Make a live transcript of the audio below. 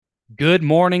Good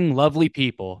morning, lovely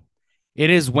people. It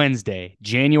is Wednesday,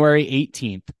 January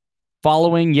 18th.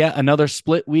 Following yet another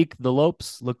split week, the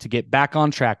Lopes look to get back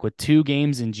on track with two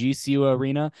games in GCU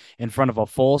Arena in front of a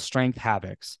full-strength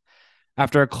Havocs.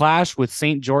 After a clash with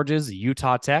St. George's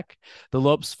Utah Tech, the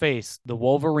Lopes face the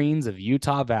Wolverines of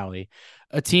Utah Valley,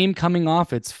 a team coming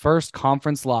off its first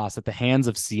conference loss at the hands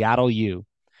of Seattle U,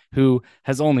 who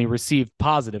has only received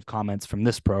positive comments from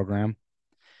this program.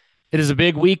 It is a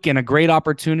big week and a great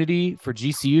opportunity for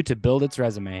GCU to build its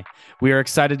resume. We are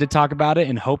excited to talk about it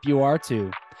and hope you are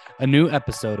too. A new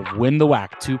episode of Win the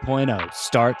Whack 2.0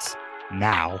 starts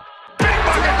now. Big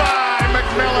bucket by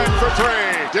McMillan for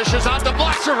three. Dishes out to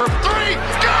Blaster for three.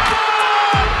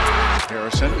 Good!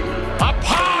 Harrison up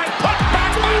high, put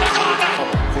back by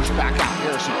McLaughlin. Push back out.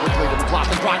 Harrison quickly to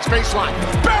McLaughlin, drives baseline.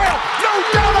 Barrel, no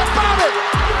doubt about it.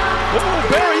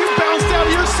 Oh, Barry, you bounced out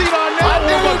of your seat on that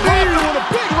one, but Barry with a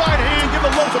big right hand, give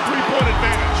the Lopes a three-point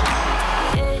advantage.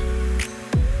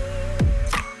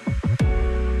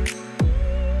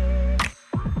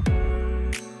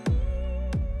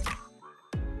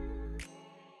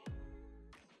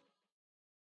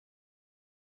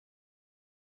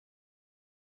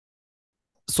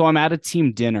 So I'm at a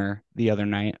team dinner the other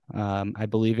night. I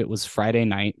believe it was Friday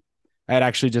night. I had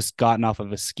actually just gotten off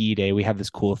of a ski day. We have this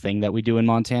cool thing that we do in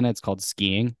Montana. It's called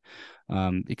skiing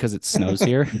because it snows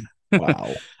here.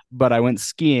 Wow. But I went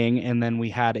skiing and then we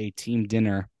had a team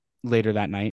dinner later that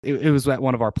night. It was at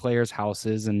one of our players'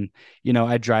 houses. And,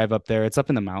 I drive up there. It's up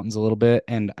in the mountains a little bit.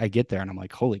 And I get there and I'm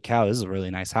like, holy cow, this is a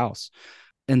really nice house.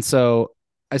 And so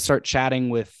I start chatting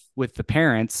with the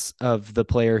parents of the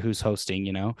player who's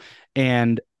hosting,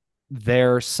 and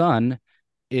their son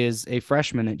is a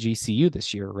freshman at GCU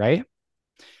this year, right?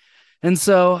 And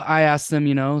so I asked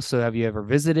them, so have you ever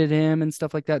visited him and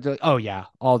stuff like that? They're like, oh, yeah,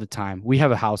 all the time. We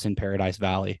have a house in Paradise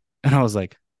Valley. And I was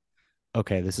like,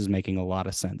 okay, this is making a lot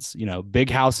of sense.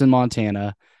 Big house in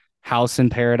Montana, house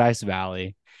in Paradise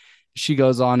Valley. She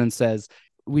goes on and says,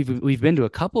 we've been to a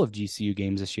couple of GCU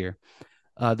games this year.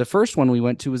 The first one we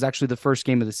went to was actually the first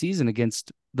game of the season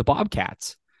against the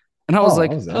Bobcats. And I was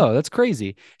like, oh, that's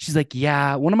crazy. She's like,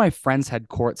 yeah, one of my friends had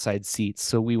courtside seats.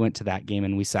 So we went to that game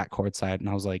and we sat courtside. And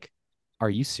I was like, are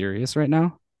you serious right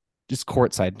now? Just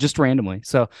courtside, just randomly.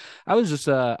 So I was just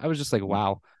like,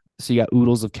 wow. So you got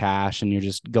oodles of cash and you're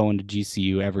just going to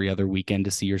GCU every other weekend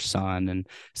to see your son and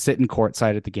sitting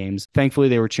courtside at the games. Thankfully,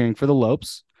 they were cheering for the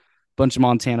Lopes. Bunch of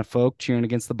Montana folk cheering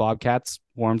against the Bobcats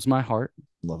warms my heart.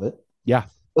 Love it. Yeah. It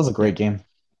was a great game.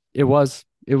 It was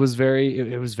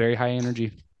very high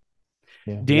energy.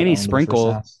 Yeah, Danny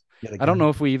Sprinkle, I don't know. know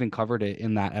if we even covered it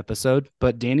in that episode,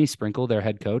 but Danny Sprinkle, their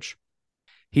head coach,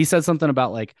 he said something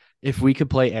about like, if we could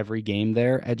play every game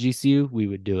there at GCU, we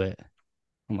would do it.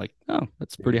 I'm like, oh,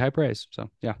 that's pretty high praise.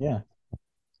 So yeah. Yeah.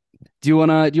 Do you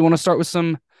wanna start with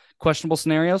some questionable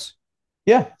scenarios?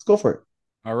 Yeah, let's go for it.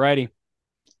 All righty.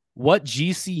 What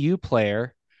GCU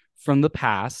player from the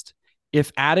past,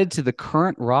 if added to the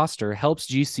current roster, helps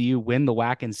GCU win the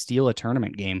WAC and steal a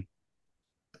tournament game?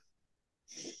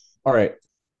 All right,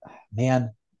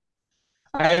 man.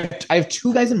 I have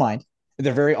two guys in mind.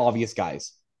 They're very obvious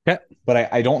guys. Okay.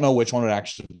 But I don't know which one would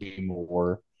actually be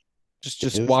more.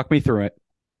 Just walk me through it.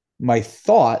 My first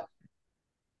thought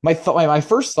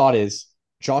is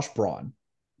Josh Braun,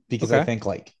 because I think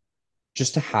like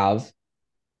just to have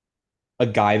a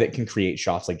guy that can create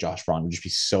shots like Josh Braun would just be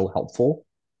so helpful.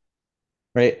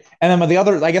 Right. And then the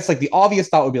other, I guess like the obvious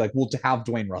thought would be like, well, to have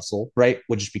Dwayne Russell, right,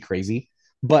 would just be crazy.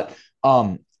 But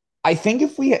I think I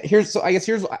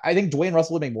think Dwayne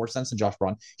Russell would make more sense than Josh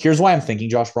Braun. Here's why I'm thinking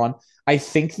Josh Braun. I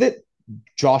think that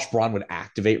Josh Braun would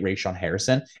activate Rayshon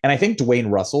Harrison, and I think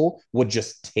Dwayne Russell would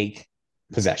just take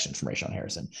possessions from Rayshon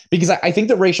Harrison, because I think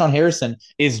that Rayshon Harrison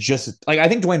is just like, I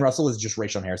think Dwayne Russell is just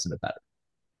Rayshon Harrison but better.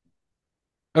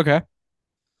 Okay.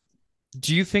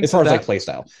 Do you think as far as like play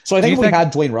style? So I think if we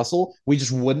had Dwayne Russell, we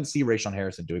just wouldn't see Rayshon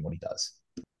Harrison doing what he does.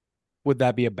 Would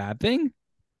that be a bad thing?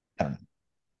 I don't know.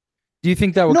 Do you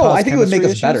think that would? No, I think it would make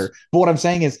us issues? better. But what I'm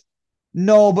saying is,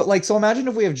 no. But like, so imagine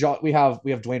if we have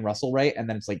Dwayne Russell, right? And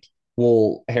then it's like,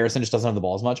 well, Harrison just doesn't have the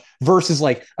ball as much. Versus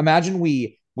like, imagine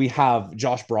we have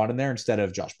Josh Braun in there instead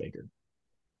of Josh Baker.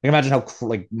 Like, imagine how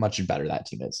like much better that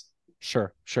team is.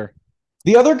 Sure.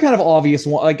 The other kind of obvious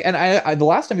one, like, and I the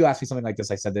last time you asked me something like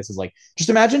this, I said this is like, just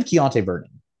imagine Keontae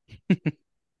Vernon.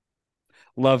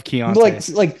 Love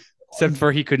Keontae. Like, except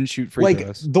for he couldn't shoot free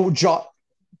throws.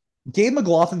 Gabe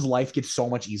McLaughlin's life gets so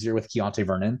much easier with Keontae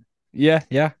Vernon. Yeah.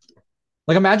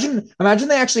 Like, imagine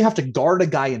they actually have to guard a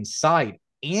guy inside,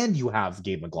 and you have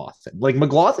Gabe McLaughlin. Like,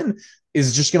 McLaughlin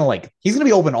is just gonna he's gonna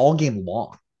be open all game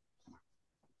long.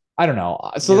 I don't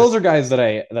know. So those are guys that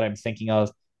I'm thinking of.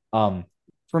 Um,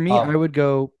 For me, I um, would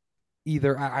go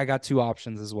either. I got two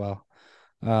options as well.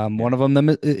 yeah, One of them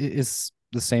is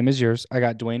the same as yours. I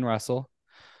got Dwayne Russell.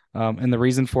 And the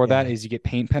reason for that yeah. is you get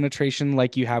paint penetration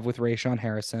like you have with Rayshawn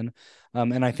Harrison.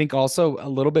 And I think also a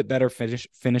little bit better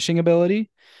finishing ability.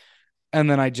 And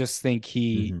then I just think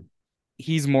Mm-hmm.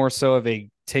 he's more so of a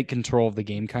take control of the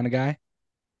game kind of guy.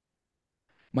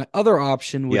 My other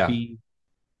option would Yeah. be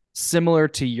similar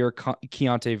to your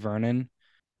Keontae Vernon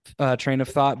train of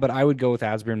thought, but I would go with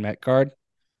Asbjorn Metgard.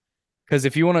 Because Yeah.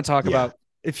 if you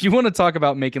want to talk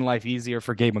about making life easier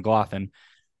for Gabe McLaughlin,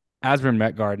 Asbjorn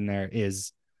Metgard in there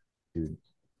is. Dude,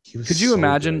 he was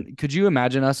so good. Could you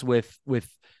imagine us with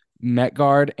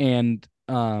Metgard and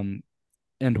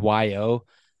YO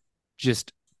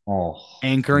just Oh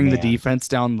anchoring the man, defense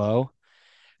down low,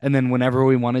 and then whenever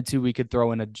we wanted to, we could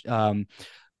throw in a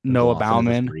Noah McLaughlin at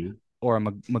the Bauman three. or a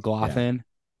Yeah, McLaughlin.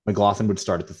 McLaughlin would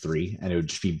start at the three, and it would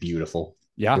just be beautiful,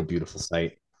 Yeah, a beautiful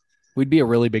sight. we'd be a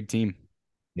really big team.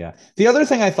 Yeah. The other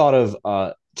thing I thought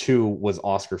of too was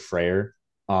Oscar Freyer.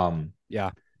 Um,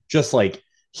 Yeah, just like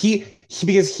he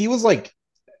because he was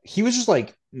just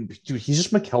like dude, he's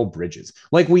just Mikel Bridges.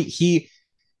 Like he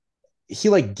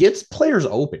like gets players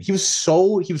open. He was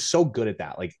so good at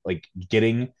that. Like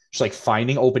getting just like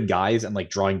finding open guys and like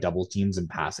drawing double teams and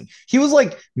passing. He was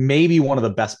like maybe one of the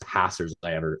best passers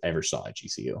I ever saw at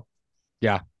GCU.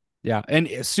 yeah, yeah, and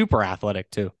super athletic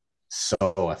too. So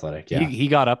athletic, He yeah. he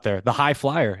got up there, the high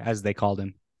flyer as they called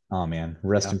him. Oh man,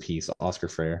 rest Yeah. in peace, Oscar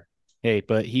Freyer. Hey,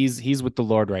 but he's with the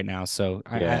Lord right now, so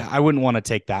Yeah, I wouldn't want to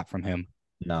take that from him.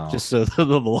 no, Just so the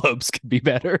lobes could be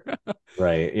better.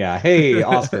 right, yeah. Hey,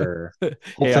 Oscar. Hope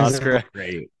Hey things are going Oscar,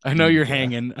 great. I know you're Yeah,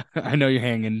 hanging. I know you're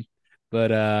hanging,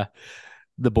 but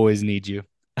the boys need you.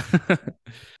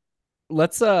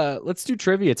 Let's do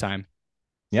trivia time.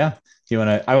 yeah. You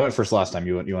wanna? I went first last time.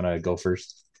 You wanna go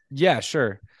first? Yeah,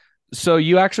 sure. So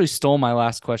you actually stole my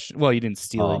last question. Well, you didn't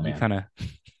steal Oh it. You man, kind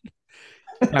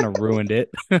of ruined it.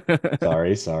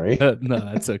 sorry. No,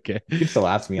 that's okay. You could still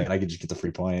ask me, and I could just get the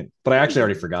free point. But I actually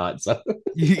already forgot. So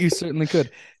You certainly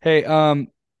could. Hey,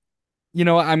 you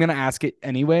know what? I'm gonna ask it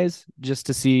anyways, just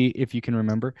to see if you can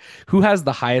remember. Who has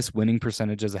the highest winning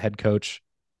percentage as a head coach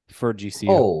for GCU?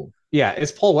 oh yeah,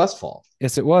 it's Paul Westfall.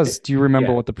 Yes, it was. Do you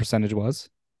remember Yeah, what the percentage was?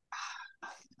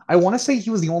 I want to say he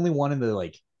was the only one in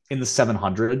the in the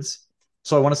 700s.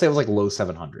 So I want to say it was like low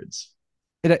 700s.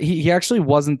 He actually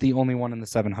wasn't the only one in the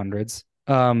 700s.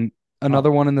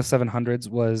 Another Oh, one in the 700s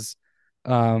was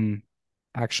um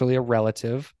actually a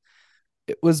relative.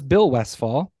 It was Bill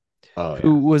Westfall, oh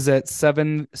who yeah, was at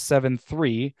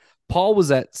 773. Paul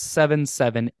was at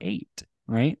 778,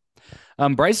 right?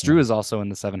 Bryce yeah, Drew is also in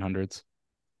the 700s.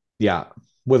 yeah,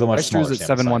 with a much Bryce Drew's smaller at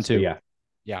sample size. But 712. yeah,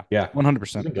 Yeah, yeah, he's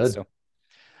 100%. been But good. still.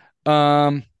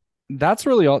 Um, that's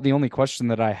really the only question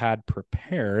that I had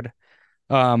prepared.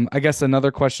 I guess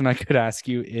another question I could ask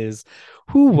you is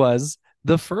who was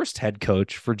the first head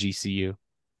coach for GCU?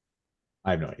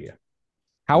 I have no idea.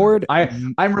 No, Howard.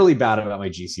 I'm really bad about my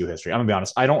GCU history. I'm gonna be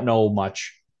honest. I don't know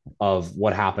much of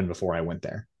what happened before I went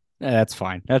there. That's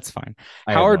fine. That's fine.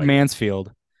 I have no Howard idea.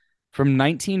 Mansfield from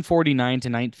 1949 to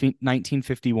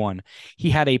 1951. He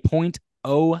had a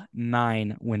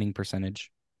 .09 winning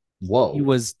percentage. He Whoa,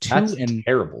 was two that's and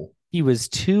terrible. he was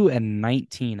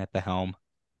 2-19 at the helm.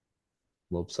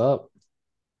 Whoops up,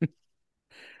 To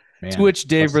man. which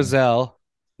Dave Must Rozelle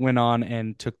went on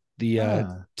and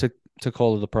ah, took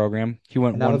hold of the program. He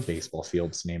went and now the one baseball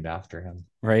field's named after him.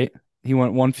 right. He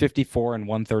went 154 and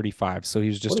 135, so he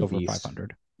was What just a over beast.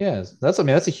 500. Yeah, that's I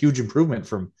mean that's a huge improvement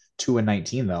from 2 and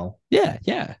 19 though. Yeah,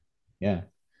 yeah. Yeah.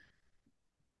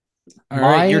 All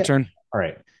right, your My turn. all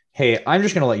right. Hey, I'm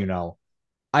just gonna let you know.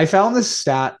 I found this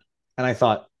stat and I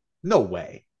thought, no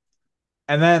way.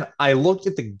 And then I looked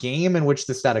at the game in which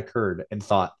the stat occurred and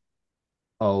thought,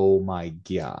 oh my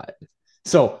God.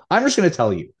 So I'm just gonna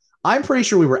tell you, I'm pretty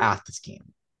sure we were at this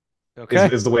game, Okay.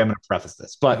 is the way I'm gonna preface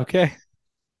this. But Okay.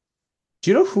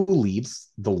 do you know who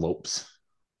leads the Lopes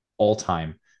all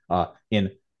time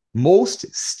in most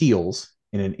steals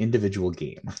in an individual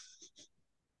game?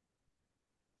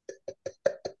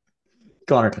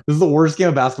 Connor, this is the worst game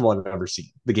of basketball I've ever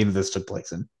seen. The game that this took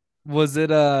place in. Was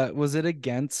it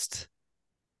against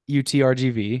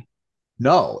UTRGV?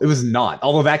 No, it was not.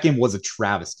 Although that game was a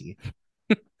travesty.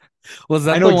 Was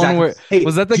I that know the one exactly. where Hey,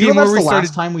 was that the do you know game where that's we the started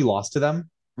last time we lost to them?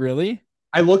 really?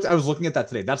 I was looking at that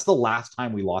today. That's the last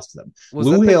time we lost to them. Was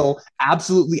Lou that the Hill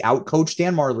absolutely outcoached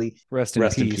Dan Marley. rest in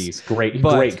Rest in peace? peace. Great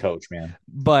But coach, man.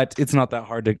 it's not that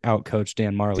hard to outcoach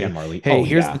Dan Marley. Dan Marley. Hey, Oh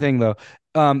here's the yeah. thing though.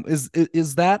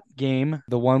 Is that game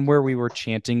the one where we were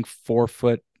chanting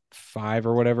 4'5"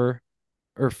 or whatever,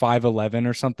 or 5'11"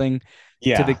 or something, to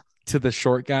Yeah. the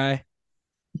short guy.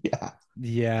 Yeah.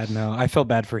 Yeah, no, I felt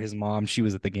bad for his mom. She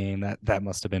was at the game. That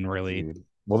must have been really Dude.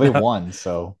 Well, they that, won,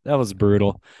 so that was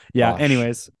brutal. Yeah. gosh.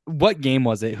 Anyways, what game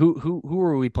was it? Who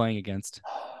were we playing against?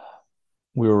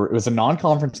 It was a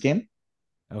non-conference game.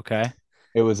 Okay.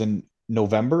 It was in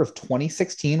November of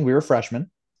 2016. We were freshmen.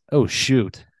 Oh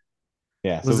shoot.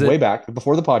 Yeah, so it Was was way it back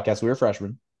before the podcast. We were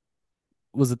freshmen.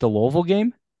 was it the Louisville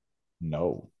game?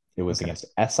 No, it was Okay. against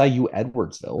SIU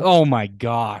Edwardsville, Oh my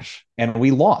gosh. and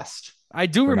we lost. I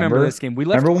do remember this Remember? game. We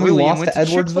left Remember when we early and lost went to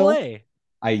to Edwardsville?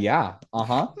 Chick-fil-A Yeah,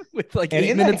 uh-huh. with like And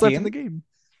eight in that minutes left in the game, game.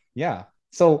 yeah.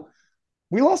 So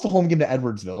we lost a home game to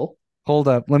Edwardsville. Hold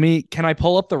up. Can I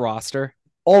pull up the roster?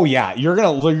 Oh yeah, you're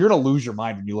gonna lose your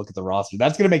mind when you look at the roster.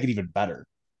 That's gonna make it even better.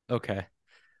 Okay.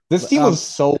 This team Um, was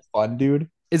so fun, dude.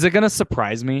 is it gonna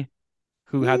surprise me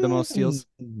who had the most steals?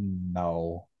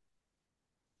 No.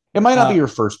 It might not be Uh, your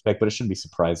first pick, but it shouldn't be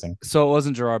surprising. so it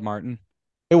wasn't Gerard Martin.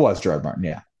 It was Gerard Martin,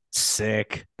 yeah.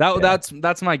 Sick. That Yeah.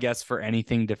 that's my guess for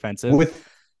anything defensive.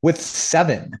 With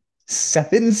seven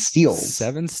steals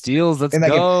 7 steals. Let's in that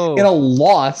game go. in a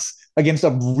loss against a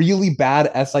really bad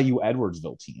SIU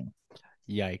Edwardsville team.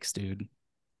 Yikes, dude.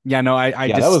 Yeah, no, I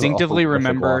Yeah, that was a distinctively horrific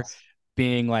remember loss.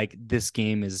 being like, this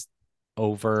game is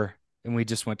over. And we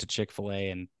just went to Chick-fil-A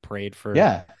and prayed for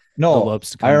Yeah. the No,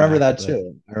 Lopes to I come remember back. that But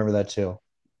too. I remember that too.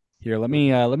 here, let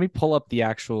me pull up the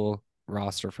actual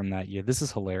roster from that year. This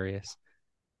is hilarious.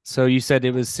 So you said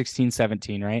it was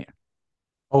 16-17, right?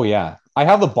 Oh yeah. I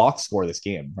have the box score of this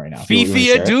game right now. You want me to Fifi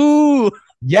share it? Adu.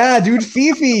 Yeah, dude,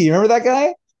 Fifi. Remember that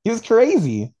guy? He was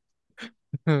crazy.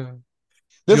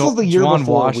 This was the year Juwan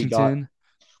before Washington.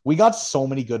 we got so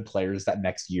many good players that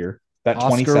next year. That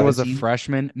Oscar was a 2017.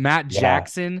 freshman. Matt Yeah,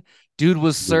 Jackson, dude,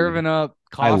 was dude. serving up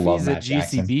I love coffees at Matt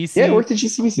Jackson. Yeah, he GCBC. worked at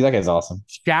GCBC. That guy's awesome.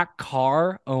 Shaq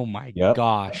Carr. Oh my Yep.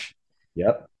 gosh.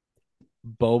 Yep.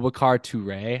 Boubacar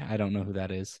Touré. I don't know who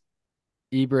that is.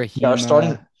 Ibrahim. Yeah,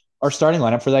 our starting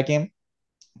lineup for that game: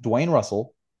 Dwayne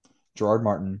Russell, Gerard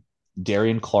Martin,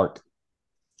 Darian Clark,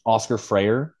 Oscar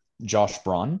Freyer, Josh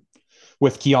Braun,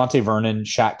 with Keontae Vernon,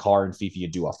 Shaq Carr, and Fifi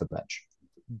Adu off the bench.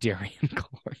 Darian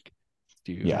Clark.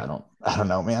 Dude. Yeah, I don't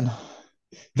know, man.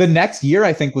 The next year,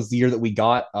 I think, was the year that we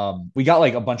got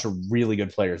like a bunch of really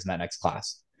good players in that next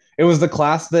class. It was the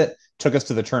class that took us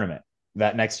to the tournament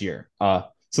that next year.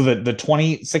 So the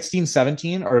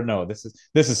 2016-17, or no, this is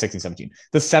 16-17.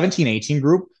 The 17-18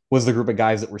 group was the group of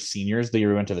guys that were seniors the year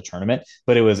we went to the tournament,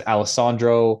 but it was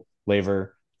Alessandro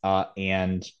Lever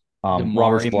and Robert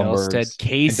Damari Blumberg Milstead, and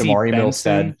Casey Damari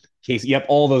Benson, Milstead. Casey, yep,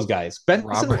 all those guys. Benson,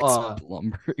 Robert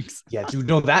Blumbergs. yeah, dude,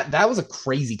 no, that was a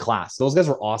crazy class. Those guys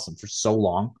were awesome for so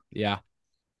long. Yeah.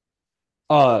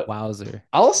 Wowzer.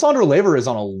 Alessandro Lever is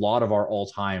on a lot of our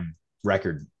all-time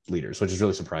record leaders, which is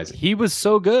really surprising. He was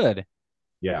so good.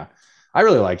 Yeah. I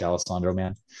really liked Alessandro,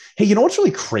 man. Hey, you know what's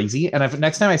really crazy? And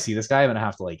next time I see this guy, I'm gonna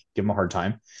have to like give him a hard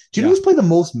time. Do you know who's played the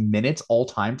most minutes all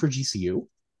time for GCU?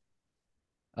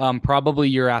 Probably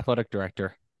your athletic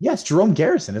director. Yes, Jerome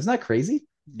Garrison. Isn't that crazy?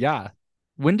 Yeah.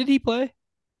 When did he play?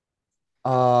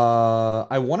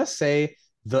 I want to say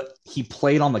that he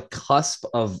played on the cusp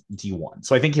of D1.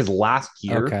 So I think his last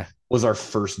year was our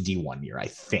first D1 year, I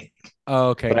think. Oh,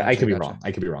 okay. But I could be wrong.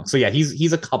 I could be wrong. So yeah,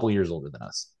 he's a couple years older than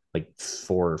us, like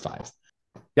 4 or 5.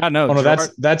 Yeah, no. Oh no, that's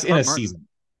Gerard in a Martin. season.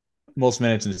 Most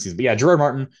minutes in the season. But yeah, Gerard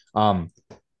Martin,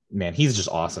 man, he's just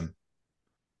awesome.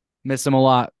 Miss him a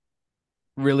lot.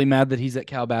 Really mad that he's at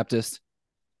Cal Baptist.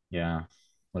 Yeah,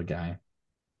 what a guy.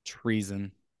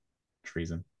 Treason.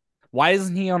 Why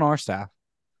isn't he on our staff?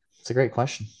 It's a great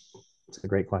question.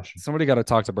 Somebody got to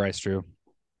talk to Bryce Drew.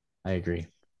 I agree.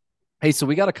 Hey, so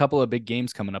we got a couple of big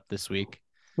games coming up this week.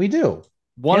 We do.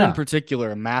 One in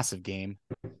particular, a massive game.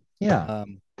 Yeah.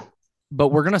 But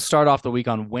we're going to start off the week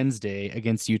on Wednesday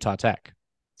against Utah Tech.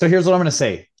 So here's what I'm going to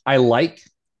say. I like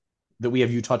that we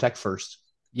have Utah Tech first.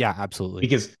 Yeah, absolutely.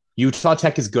 Because Utah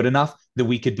Tech is good enough that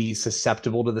we could be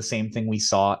susceptible to the same thing we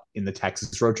saw in the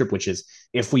Texas road trip, which is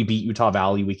if we beat Utah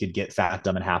Valley, we could get fat,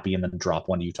 dumb, and happy and then drop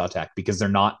one to Utah Tech because they're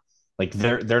not like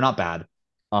they're not bad.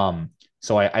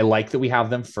 So I like that we have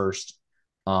them first.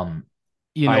 You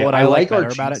know what I like better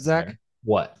about it, Zach? There.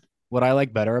 What I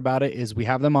like better about it is we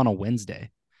have them on a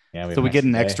Wednesday. Yeah, so we get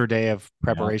an extra day of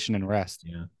preparation and rest.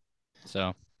 Yeah.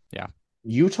 So, yeah.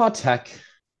 Utah Tech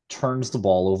turns the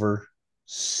ball over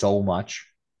so much.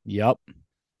 Yep.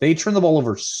 They turn the ball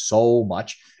over so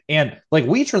much. And like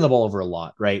we turn the ball over a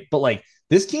lot, right? But like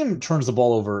this team turns the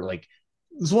ball over like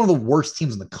it's one of the worst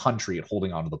teams in the country at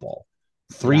holding onto the ball.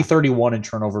 331 in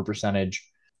turnover percentage.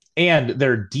 And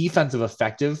their defensive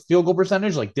effective field goal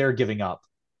percentage, like they're giving up.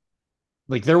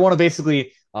 Like they're one of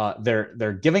basically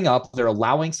They're giving up. They're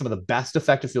allowing some of the best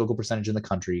effective field goal percentage in the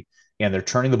country, and they're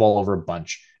turning the ball over a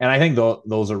bunch. And I think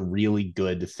those are really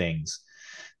good things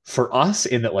for us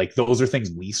in that, like, those are things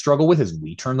we struggle with is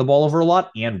we turn the ball over a lot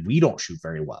and we don't shoot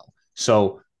very well.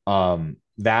 So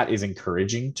that is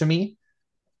encouraging to me.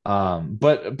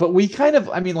 But we kind of,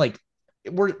 I mean, like,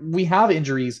 we have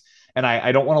injuries, and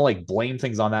I don't want to like blame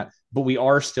things on that, but we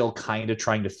are still kind of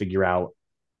trying to figure out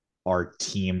our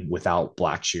team without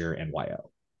Blackshear and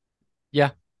YO. Yeah.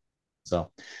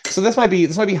 So this might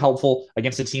be helpful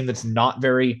against a team that's not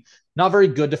very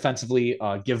good defensively,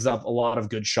 gives up a lot of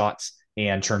good shots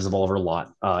and turns the ball over a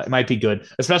lot. It might be good,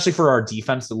 especially for our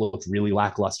defense that looked really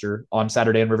lackluster on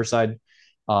Saturday in Riverside.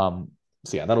 So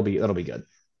yeah, that'll be good.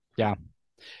 Yeah.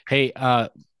 Hey,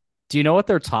 do you know what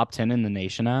they're top 10 in the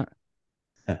nation at?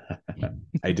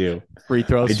 I do. Free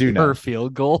throws per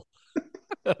field goal.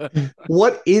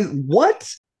 What?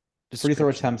 Free throw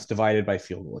attempts divided by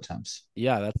field goal attempts.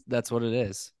 Yeah, that's what it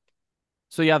is.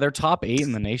 So yeah, they're top 8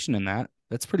 in the nation in that.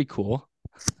 That's pretty cool.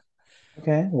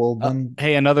 Okay, well then.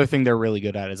 Hey, another thing they're really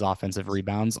good at is offensive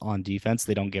rebounds on defense.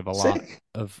 They don't give a lot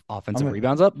of offensive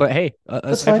rebounds up, but hey,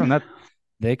 aside from that,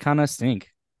 they kind of stink.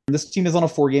 This team is on a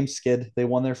 4-game skid. They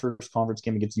won their first conference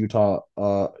game against Utah,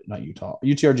 not Utah,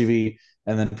 UTRGV,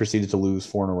 and then proceeded to lose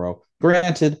 4 in a row.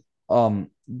 Granted,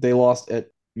 they lost at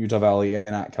Utah Valley and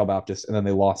at Cal Baptist, and then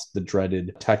they lost the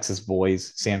dreaded Texas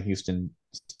boys, Sam Houston,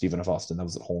 Stephen F. Austin. That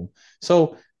was at home.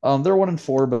 So they're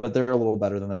 1-4, but they're a little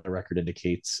better than the record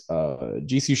indicates.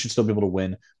 GCU should still be able to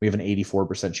win. We have an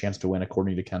 84% chance to win,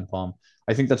 according to KenPom.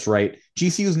 I think that's right.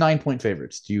 GCU's 9-point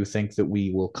favorites. Do you think that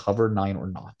we will cover 9 or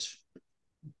not?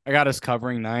 I got us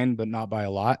covering 9, but not by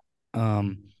a lot.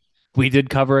 We did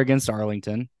cover against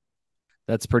Arlington.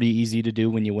 That's pretty easy to do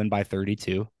when you win by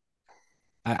 32.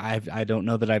 I don't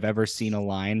know that I've ever seen a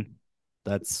line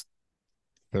that's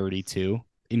 32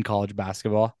 in college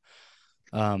basketball.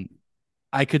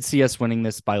 I could see us winning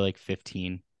this by like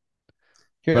 15.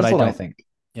 Here's what I think.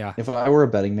 Yeah. If I were a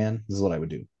betting man, this is what I would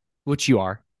do. Which you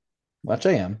are. Which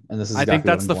I am. And this is I think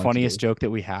that's the funniest joke that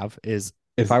we have is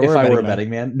if I were a betting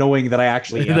man, knowing that I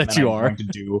actually am, that you I'm are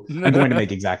I'm going to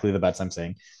make exactly the bets I'm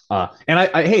saying. And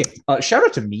hey, shout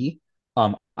out to me.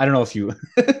 I don't know if you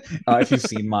if you've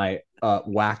seen my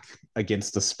whack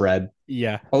against the spread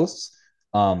posts.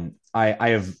 I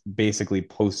have basically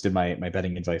posted my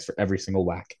betting advice for every single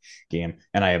whack game,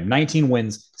 and I have 19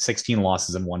 wins, 16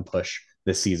 losses, and 1 push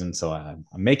this season. So I'm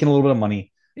making a little bit of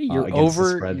money. You're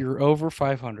over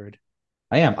 500.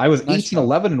 I am. I was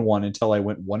 18-11-1 until I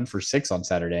went 1 for 6 on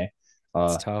Saturday.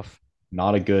 It's tough.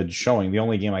 Not a good showing. The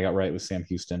only game I got right was Sam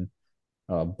Houston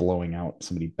blowing out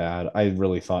somebody bad. I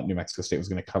really thought New Mexico State was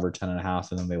going to cover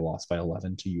 10.5, and then they lost by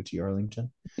 11 to UT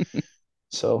Arlington.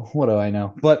 So what do I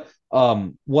know? But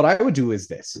what I would do is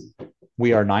this.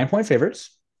 We are 9-point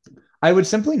favorites. I would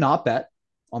simply not bet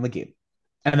on the game.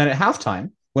 And then at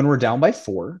halftime, when we're down by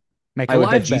 4, I would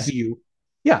bet GCU.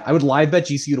 Yeah, I would live bet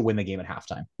GCU to win the game at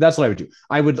halftime. That's what I would do.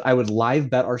 I would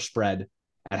live bet our spread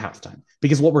at halftime.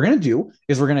 Because what we're going to do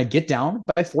is we're going to get down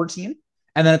by 14,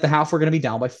 and then at the half, we're going to be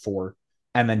down by 4,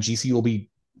 and then GCU will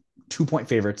be 2-point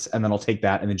favorites, and then I'll take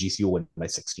that, and then GCU will win by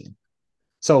 16.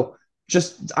 So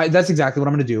that's exactly what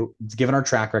I'm going to do. Given our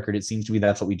track record, it seems to be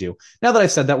that's what we do. Now that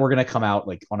I've said that, we're going to come out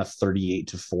like on a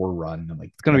 38-4 run. And like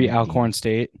it's going to be Alcorn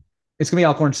State. It's going to be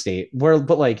Alcorn State.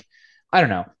 But like, I don't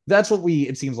know. That's what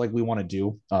it seems like we want to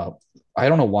do. I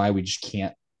don't know why we just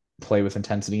can't play with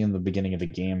intensity in the beginning of the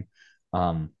game.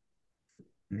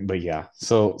 But yeah,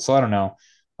 so I don't know.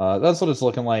 That's what it's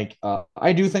looking like.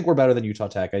 I do think we're better than Utah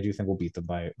Tech. I do think we'll beat them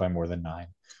by more than 9.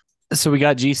 So we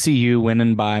got GCU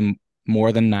winning by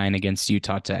more than 9 against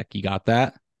Utah Tech. You got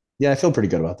that? Yeah, I feel pretty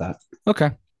good about that.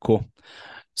 Okay, cool.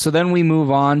 So then we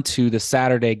move on to the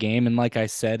Saturday game. And like I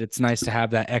said, it's nice to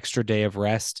have that extra day of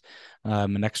rest,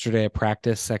 an extra day of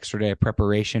practice, extra day of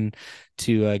preparation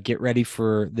to get ready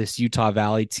for this Utah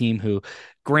Valley team who,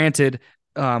 granted,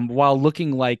 while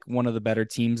looking like one of the better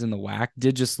teams in the WAC,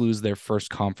 did just lose their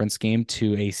first conference game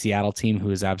to a Seattle team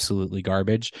who is absolutely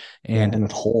garbage. And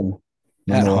at home.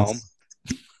 At home.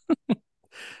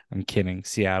 I'm kidding.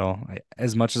 Seattle.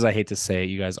 As much as I hate to say it,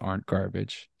 you guys aren't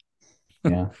garbage.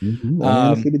 Yeah.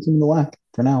 Undefeated team in the WAC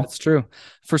for now. That's true.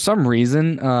 For some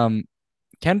reason,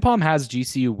 KenPom has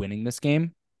GCU winning this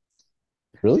game.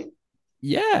 Really?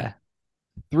 Yeah.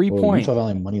 3 point. Utah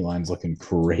Valley money line's looking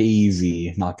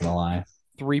crazy. Not gonna lie.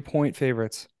 3-point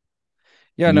favorites.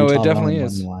 Yeah, no, it definitely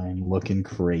is. Money line looking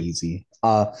crazy.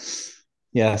 Yeah,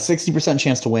 60%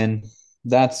 chance to win.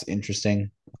 That's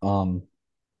interesting. I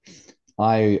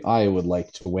would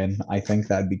like to win. I think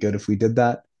that'd be good if we did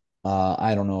that.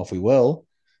 I don't know if we will.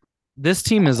 This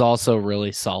team is also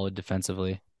really solid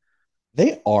defensively.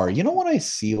 They are. You know what I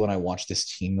see when I watch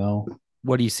this team though?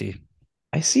 What do you see?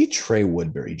 I see Trey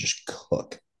Woodbury just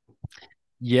cook.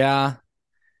 Yeah,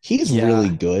 He's really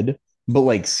yeah. good, but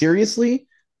like seriously,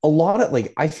 a lot of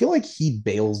like I feel like he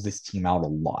bails this team out a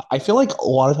lot. I feel like a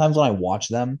lot of times when I watch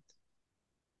them,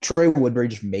 Trey Woodbury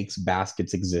just makes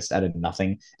baskets exist out of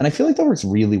nothing. And I feel like that works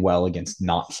really well against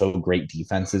not so great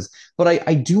defenses. But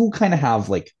I do kind of have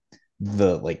like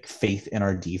the like faith in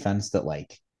our defense that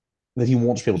like that he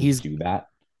won't just be able to He's do that.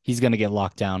 he's gonna get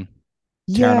locked down, Taron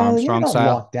Yeah, like maybe Armstrong not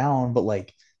style. locked down, but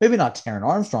like maybe not Taron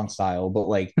Armstrong style, but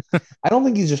like I don't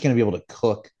think he's just going to be able to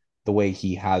cook the way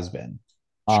he has been.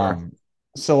 Sure. Um,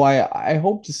 so I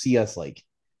hope to see us like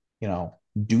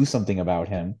do something about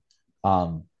him.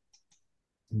 Um,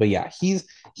 but yeah, he's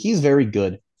very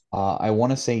good. I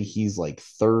want to say he's like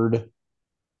third.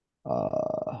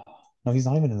 No, he's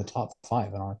not even in the top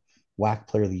five in our WAC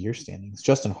Player of the Year standings.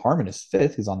 Justin Harmon is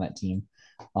fifth. Who's on that team.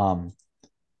 Um,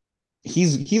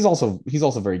 he's also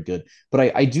very good.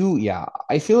 But I do, yeah,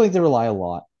 I feel like they rely a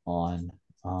lot on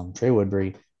Trey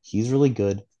Woodbury. He's really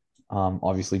good.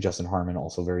 Obviously Justin Harmon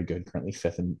also very good, currently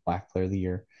fifth in Black Player of the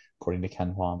Year according to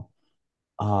Ken Palm.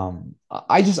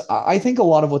 I think a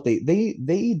lot of what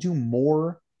they do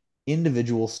more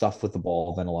individual stuff with the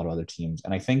ball than a lot of other teams,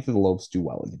 and I think that the Lopes do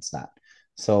well against that.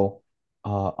 So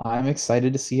I'm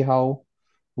excited to see how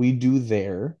we do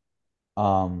there.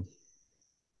 Um,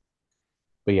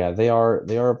 but yeah, they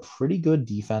are a pretty good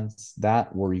defense.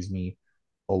 That worries me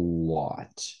a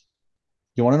lot.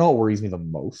 You want to know what worries me the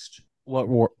most?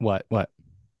 What?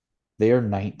 They are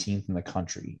 19th in the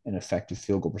country in effective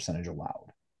field goal percentage allowed.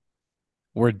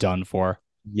 We're done for.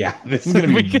 Yeah, this is going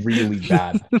to We be can- really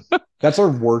bad. That's our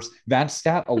worst. That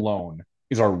stat alone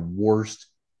is our worst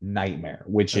nightmare,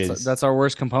 which is that's our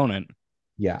worst component.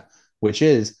 yeah, which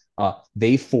is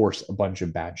they force a bunch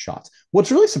of bad shots.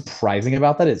 What's really surprising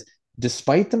about that is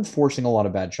despite them forcing a lot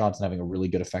of bad shots and having a really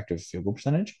good effective field goal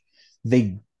percentage,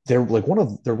 they're one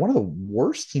of the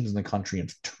worst teams in the country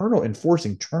in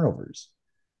forcing turnovers.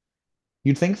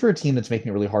 You'd think for a team that's making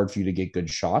it really hard for you to get good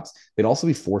shots, they'd also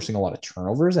be forcing a lot of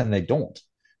turnovers, and they don't.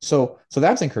 So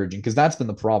that's encouraging because that's been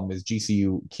the problem is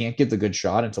GCU can't get the good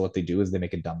shot, and so what they do is they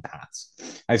make a dumb pass.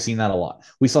 I've seen that a lot.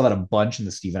 We saw that a bunch in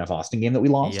the Stephen F. Austin game that we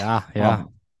lost. Yeah, yeah.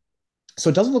 So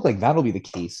it doesn't look like that'll be the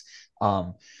case.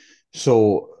 Um,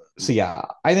 so yeah,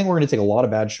 I think we're going to take a lot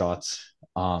of bad shots.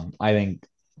 I think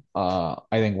we're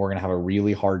going to have a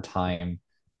really hard time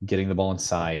getting the ball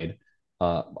inside.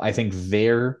 I think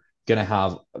they're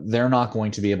not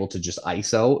going to be able to just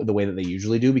ISO the way that they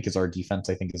usually do because our defense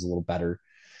I think is a little better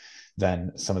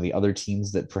than some of the other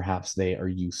teams that perhaps they are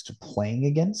used to playing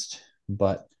against.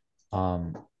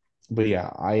 Um, but yeah,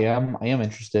 I am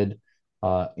interested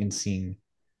in seeing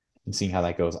how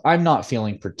that goes. I'm not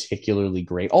feeling particularly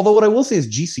great. Although what I will say is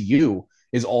GCU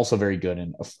is also very good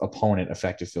in opponent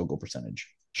effective field goal percentage.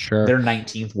 Sure. They're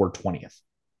 19th, we're 20th.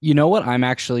 You know what I'm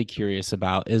actually curious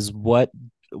about is what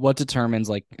determines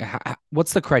like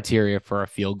what's the criteria for a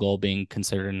field goal being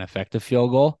considered an effective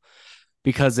field goal?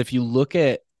 Because if you look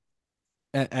at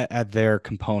their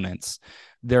components,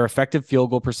 their effective field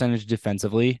goal percentage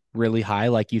defensively really high,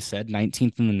 like you said,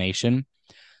 19th in the nation,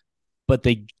 but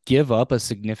they give up a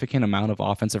significant amount of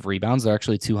offensive rebounds. They're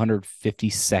actually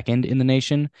 252nd in the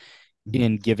nation Mm-hmm.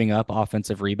 in giving up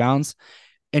offensive rebounds.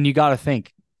 And you got to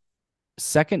think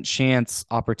second chance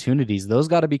opportunities, those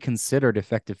got to be considered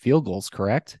effective field goals,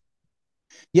 correct?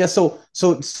 Yeah, so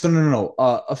no.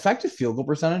 Effective field goal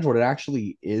percentage, what it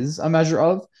actually is a measure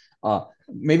of,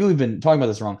 maybe we've been talking about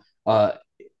this wrong.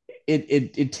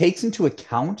 It takes into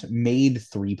account made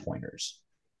 3-pointers.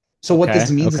 So what this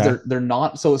Okay. means is Okay. they're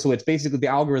not so it's basically the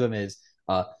algorithm is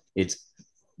it's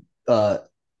uh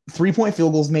 3-point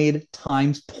field goals made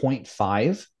times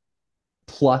 0.5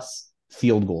 plus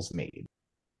field goals made.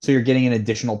 So you're getting an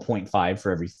additional 0.5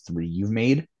 for every three you've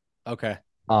made. Okay.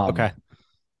 Um, Okay.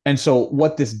 and so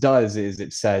what this does is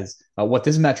it says what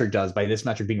this metric does by this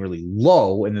metric being really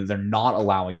low and that they're not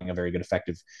allowing a very good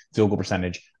effective field goal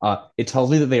percentage. It tells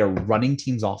me that they are running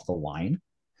teams off the line,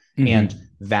 and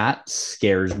Mm-hmm. that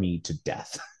scares me to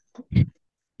death.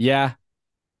 Yeah,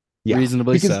 Yeah,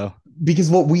 reasonably because so.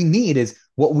 what we need is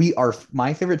what we are.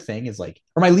 My favorite thing is like,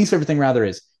 or my least favorite thing rather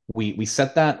is we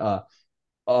set that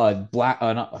black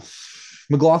not,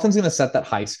 McLaughlin's going to set that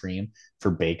high screen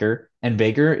for Baker, and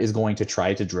Baker is going to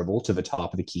try to dribble to the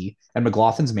top of the key, and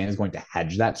McLaughlin's man is going to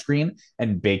hedge that screen,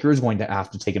 and Baker is going to have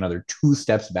to take another 2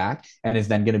 steps back, and is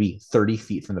then going to be 30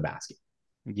 feet from the basket,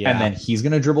 and Yeah. then he's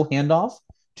going to dribble handoff,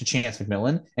 to Chance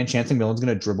McMillan, and Chance McMillan's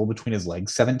going to dribble between his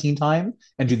legs 17 times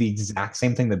and do the exact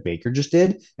same thing that Baker just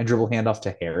did and dribble handoff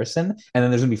to Harrison. And then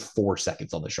there's going to be 4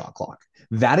 seconds on the shot clock.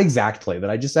 That exact play that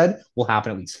I just said will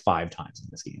happen at least 5 times in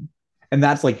this game. And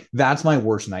that's my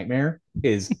worst nightmare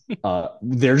is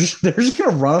they're just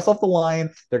gonna run us off the line.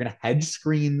 They're gonna hedge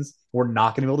screens. We're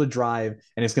not gonna be able to drive,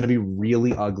 and it's gonna be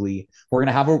really ugly. We're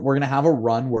gonna have a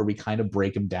run where we kind of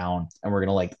break them down, and we're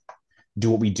gonna like do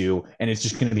what we do. And it's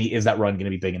just gonna be, is that run gonna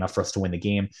be big enough for us to win the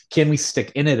game? Can we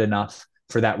stick in it enough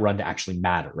for that run to actually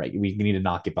matter? Right? We need to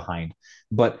not get behind.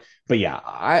 But yeah,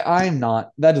 I'm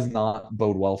not. That does not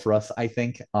bode well for us, I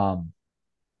think.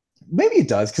 Maybe it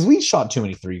does because we shot too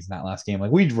many threes in that last game.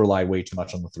 Like we relied way too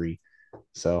much on the three.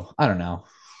 So I don't know.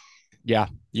 Yeah,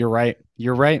 you're right.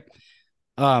 You're right.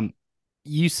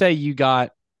 You say you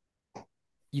got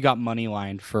money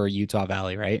line for Utah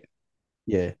Valley, right?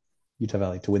 Yeah, Utah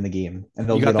Valley to win the game, and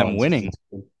they'll You got get them on. winning.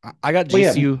 I got Well,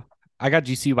 yeah, GCU. I got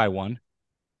GCU by 1.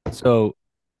 So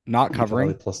not Utah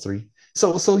Valley covering.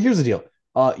 +3. So here's the deal.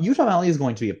 Utah Valley is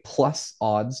going to be a plus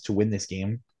odds to win this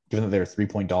game, given that they're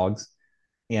 3-point dogs,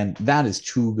 and that is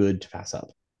too good to pass up.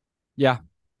 Yeah,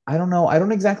 I don't know. I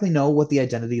don't exactly know what the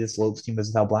identity of the Slopes team is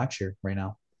without Blackshear right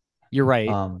now. you're right.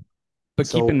 Um, But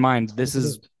keep in so mind, this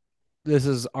is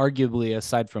arguably,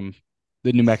 aside from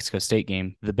the New Mexico State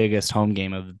game, the biggest home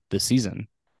game of the season.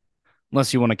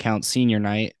 Unless you want to count senior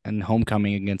night and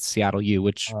homecoming against Seattle U,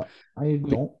 which I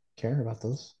don't care about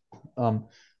those.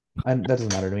 That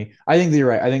doesn't matter to me. I think that you're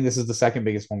right. I think this is the second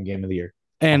biggest home game of the year.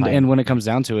 and when it comes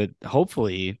down to it,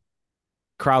 hopefully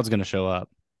crowd's going to show up.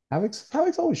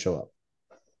 Havocs always show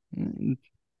up.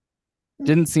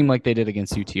 Didn't seem like they did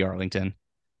against UT Arlington.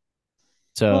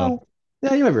 So, well,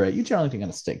 yeah, you might be right. UT Arlington kind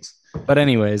of stinks. But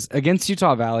anyways, against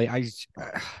Utah Valley,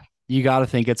 you got to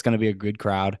think it's going to be a good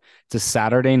crowd. It's a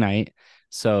Saturday night,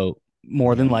 so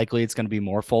more than likely it's going to be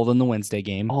more full than the Wednesday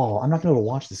game. Oh, I'm not going to be able to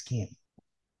watch this game.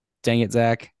 Dang it,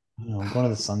 Zach. I'm going to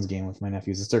the Suns game with my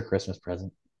nephews. It's their Christmas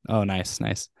present. Oh, nice.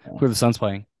 Yeah. Who are the Suns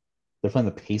playing? They're playing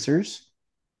the Pacers.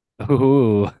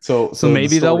 Ooh. So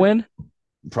maybe they'll win?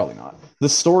 Probably not. The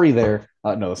story there,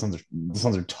 no, the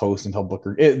Suns are toast until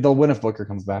Booker. They'll win if Booker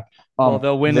comes back. Well,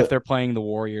 they'll win if they're playing the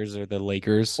Warriors or the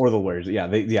Lakers or the Warriors. Yeah,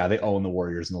 they own the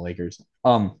Warriors and the Lakers.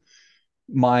 One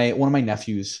of my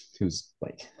nephews, who's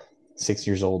like 6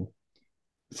 years old,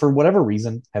 for whatever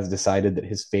reason, has decided that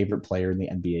his favorite player in the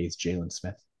NBA is Jalen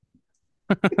Smith.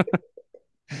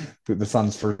 The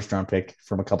Suns' first round pick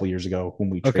from a couple years ago, whom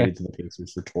we traded to the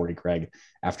Pacers for Torrey Craig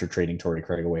after trading Torrey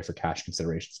Craig away for cash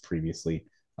considerations previously,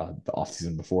 the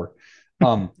offseason before.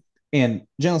 And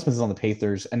Jalen Smith is on the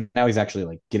Pacers, and now he's actually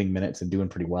like getting minutes and doing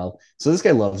pretty well. So this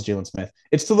guy loves Jalen Smith.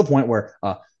 It's to the point where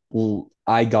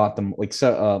I got them we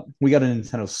got a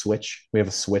Nintendo Switch. We have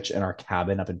a Switch in our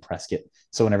cabin up in Prescott.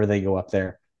 So whenever they go up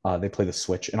there, they play the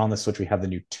Switch, and on the Switch we have the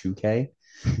new 2K.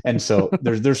 And so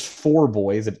there's 4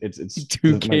 boys. It's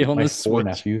 2K on my the 4 Switch.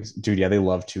 Nephews. Dude, yeah, they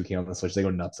love 2K on the Switch. They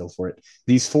go nuts for it.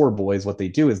 These 4 boys, what they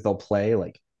do is they'll play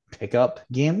like pickup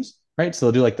games, right? So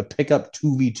they'll do like the pickup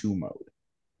 2v2 mode,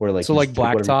 where like so like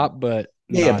blacktop, but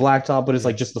yeah, blacktop, but it's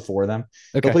like just the 4 of them.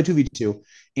 Okay. They'll play 2v2,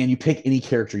 and you pick any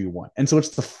character you want. And so it's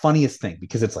the funniest thing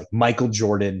because it's like Michael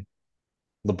Jordan,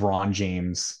 LeBron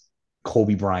James,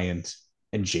 Kobe Bryant,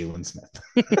 and Jalen Smith.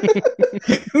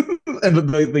 And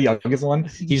the youngest one,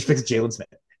 he just picks Jalen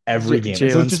Smith every game.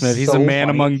 Jalen Smith, he's a man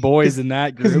among boys in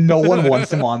that group. Because no one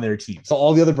wants him on their team. So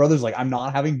all the other brothers like, I'm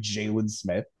not having Jalen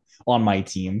Smith on my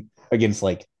team against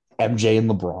like MJ and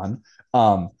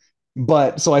LeBron.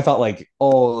 But so I thought like,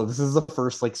 oh, this is the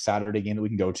first like Saturday game that we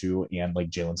can go to, and like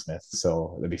Jalen Smith,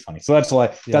 so that'd be funny. So that's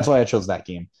why I chose that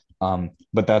game.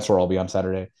 But that's where I'll be on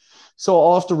Saturday. So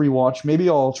I'll have to rewatch. Maybe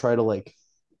I'll try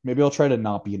to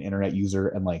not be an internet user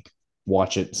and like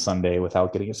watch it Sunday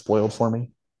without getting it spoiled for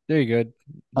me. There you go.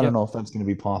 I don't know if that's going to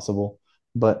be possible,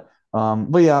 but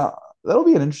yeah, that'll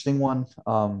be an interesting one.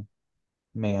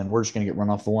 Man, we're just going to get run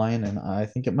off the line, and I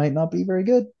think it might not be very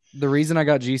good. The reason I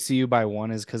got GCU by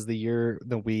 1 is because the year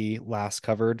that we last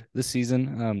covered this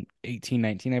season,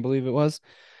 18-19, I believe it was,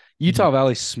 Utah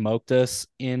Valley smoked us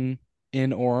in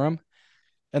Orem,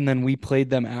 and then we played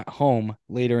them at home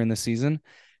later in the season.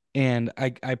 And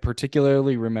I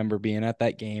particularly remember being at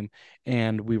that game,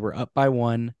 and we were up by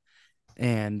 1,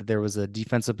 and there was a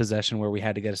defensive possession where we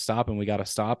had to get a stop, and we got a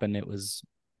stop, and it was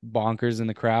bonkers in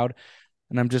the crowd.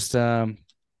 And I'm just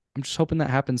hoping that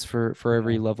happens for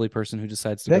every lovely person who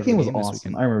decides to. That game was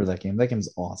awesome. I remember that game. That game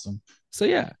was awesome. So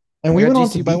yeah, and we went on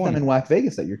to beat them in WAC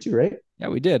Vegas that year too, right? Yeah,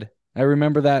 we did. I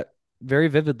remember that very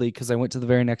vividly because I went to the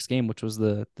very next game, which was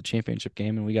the championship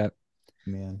game, and we got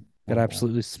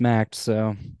absolutely smacked.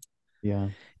 So yeah,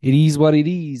 it is what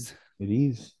it is. It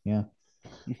is. Yeah.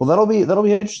 Well, that'll be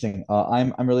interesting.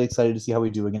 I'm really excited to see how we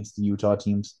do against the Utah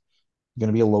teams. Going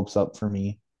to be a lopes up for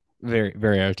me. Very,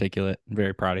 very articulate.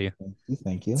 Very proud of you. Thank you.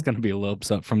 Thank It's you. gonna be a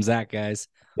lopes up from Zach, guys.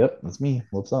 Yep, that's me.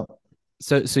 Lopes up.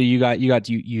 So you got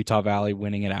Utah Valley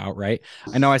winning it out, right?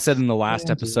 I know I said in the last I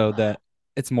do. episode that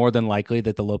it's more than likely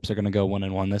that the Lopes are going to go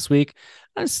 1-1 this week.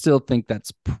 I still think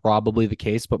that's probably the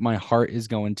case, but my heart is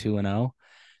going 2-0.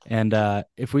 And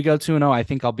if we go 2-0, I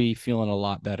think I'll be feeling a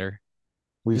lot better.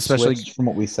 We've Especially, switched from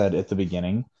what we said at the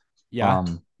beginning, yeah,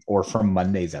 or from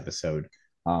Monday's episode.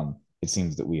 It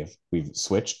seems that we've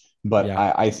switched, but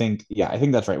yeah. I think I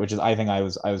think that's right. Which is I think I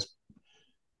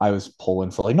was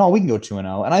pulling for like no, we can go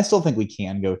 2-0, and I still think we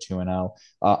can go 2-0.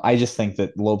 I just think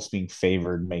that Lopes being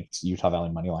favored makes Utah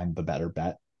Valley money line the better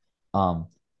bet. Um,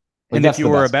 like And that's the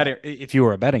best bet, if you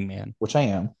were a betting man, which I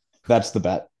am. That's the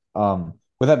bet.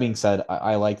 With that being said,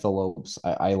 I like the Lopes.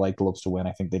 I like the Lopes to win.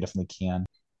 I think they definitely can.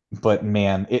 But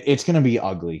man, it's going to be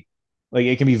ugly. Like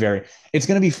it can be very, it's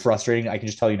going to be frustrating. I can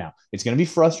just tell you now, it's going to be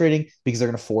frustrating because they're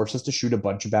going to force us to shoot a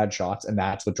bunch of bad shots, and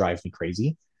that's what drives me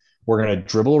crazy. We're going to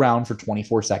dribble around for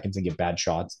 24 seconds and get bad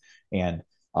shots, and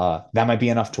that might be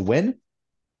enough to win.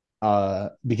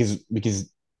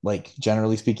 Because like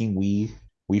generally speaking,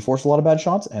 we force a lot of bad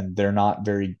shots, and they're not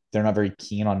very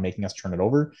keen on making us turn it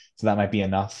over. So that might be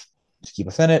enough to keep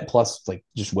us in it. Plus, like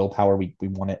just willpower, we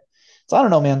won it. So I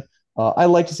don't know, man. I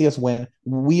like to see us win.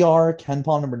 We are Ken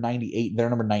Palm number 98. They're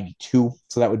number 92.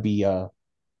 So be that would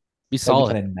be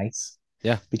solid. kind of nice.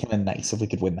 Yeah, Be kind of nice if we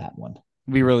could win that one.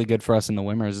 be really good for us in the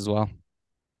Wimmers as well.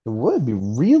 It would be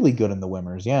really good in the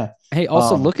Wimmers. Yeah. Hey,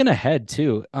 also Um. looking ahead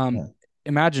too. Yeah.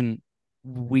 Imagine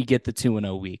we get the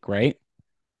 2-0 week, right?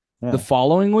 The Yeah.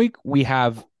 following week we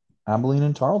have, Abilene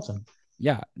and Tarleton.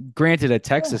 yeah, granted a Yeah.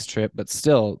 Texas trip, but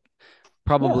still Yeah. We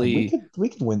probably, could we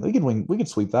could win. We could win. We could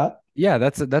sweep that. yeah,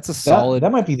 that's a That solid.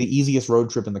 might be the easiest road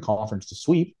trip in the conference to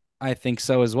sweep. I think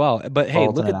so as well. But hey,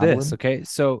 Tarleton look and at this. Abilene. Okay,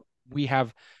 so we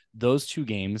have those two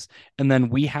games, and then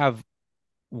we have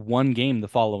one game the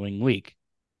following week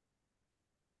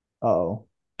Oh. Oh,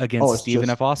 against it's Stephen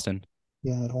F. just Austin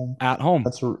yeah at home. at home,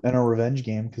 And a revenge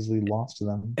game because we lost to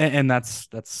them. and that's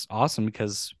awesome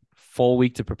because full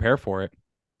week to prepare for it,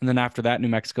 and then after that, New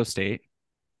Mexico State.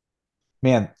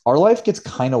 Man, our life gets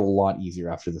kind of a lot easier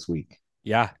after this week.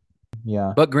 Yeah,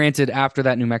 Yeah. but granted, after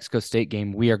that New Mexico State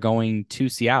game, we are going to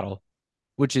Seattle,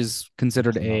 which is I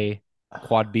considered cannot. a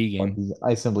quad B game.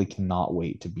 I simply cannot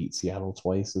wait to beat Seattle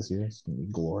twice this year. It's gonna be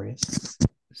glorious.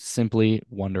 Simply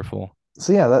wonderful.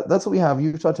 So yeah, that's what we have.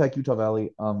 Utah Tech, Utah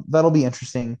Valley. That'll be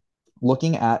interesting.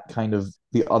 Looking at kind of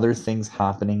the other things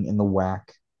happening in the WAC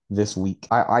this week,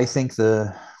 I think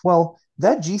that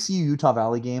GCU Utah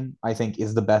Valley game I think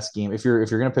is the best game. If you're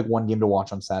gonna pick one game to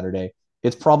watch on Saturday,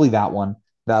 it's probably that one.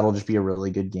 That'll just be a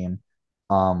really good game.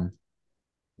 Um,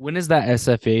 When is that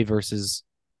SFA versus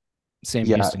Sam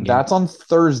yeah, Houston game? that's on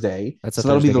Thursday. That's a So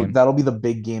that'll be Thursday the game. that'll be the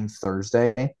big game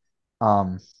Thursday.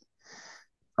 Um,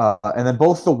 and then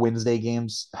both the Wednesday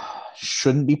games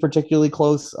shouldn't be particularly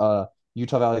close.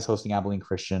 Utah Valley is hosting Abilene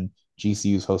Christian.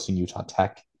 GCU is hosting Utah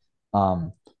Tech.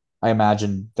 Um, I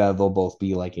imagine that they'll both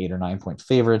be like 8 or 9 point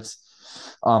favorites.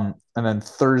 And then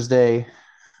Thursday,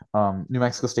 New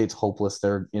Mexico State's hopeless.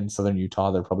 They're in Southern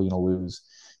Utah. They're probably going to lose.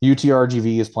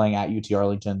 UTRGV is playing at UT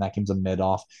Arlington. That game's a mid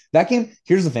off. That game,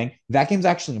 here's the thing. That game's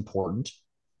actually important.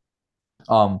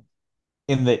 Um,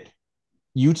 in that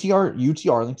UT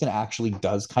Arlington actually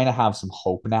does kind of have some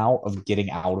hope now of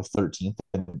getting out of 13th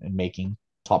and making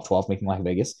top 12, making Las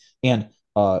Vegas. And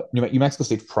New Mexico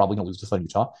State's probably going to lose to Southern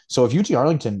Utah. So if UT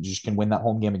Arlington just can win that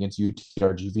home game against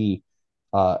UTRGV,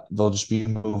 they'll just be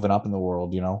moving up in the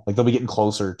world, like they'll be getting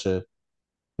closer to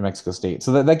New Mexico State.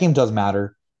 So that game does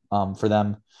matter for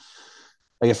them,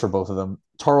 I guess for both of them.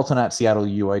 Tarleton at Seattle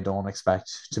U, I don't expect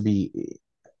to be.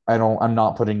 I'm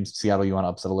not putting Seattle U on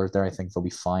upset alert there. I think they'll be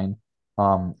fine.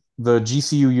 The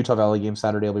GCU Utah Valley game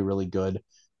Saturday will be really good.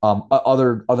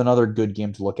 Another good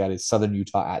game to look at is Southern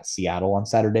Utah at Seattle on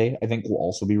Saturday. I think will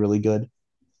also be really good.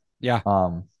 Yeah.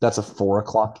 That's a 4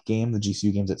 o'clock game. The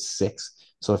GCU game's at 6.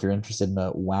 So if you're interested in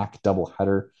a WAC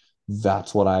doubleheader,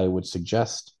 that's what I would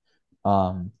suggest.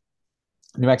 New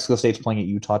Mexico State's playing at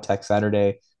Utah Tech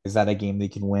Saturday. Is that a game they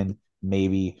can win?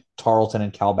 Maybe. Tarleton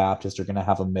and Cal Baptist are going to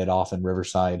have a mid off in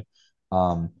Riverside.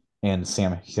 And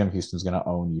Sam Houston's going to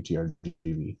own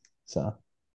UTRGV. So,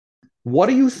 what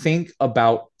do you think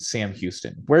about Sam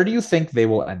Houston? Where do you think they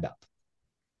will end up?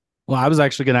 Well, I was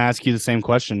actually going to ask you the same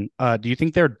question. Do you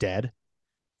think they're dead?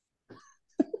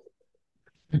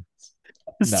 No.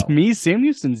 To me, Sam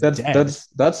Houston's dead.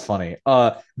 That's funny.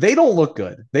 They don't look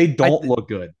good. They don't look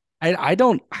good. I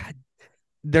don't.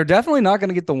 They're definitely not going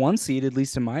to get the 1 seed, at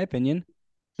least in my opinion.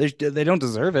 They don't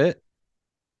deserve it.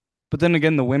 But then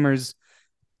again, the Wimmers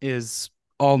is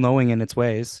all knowing in its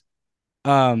ways.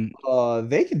 Um,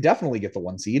 They can definitely get the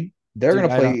 1 seed. They're dude,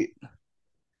 gonna I don't. play.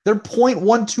 They're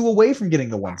 0.12 away from getting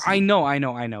the one I seed. know, I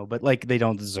know, I know, but like they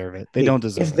don't deserve it. They don't Hey,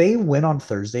 deserve if it. they win on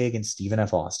Thursday against Stephen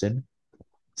F. Austin,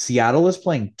 Seattle is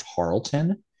playing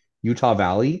Tarleton. Utah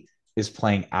Valley is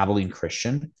playing Abilene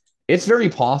Christian. It's very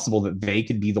possible that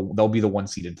they'll be the 1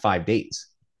 seed in 5 days.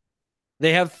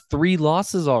 They have 3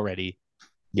 losses already.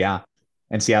 Yeah,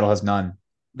 and Seattle has none.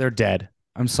 They're dead.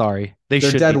 I'm sorry. They They're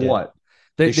should dead. be dead. What?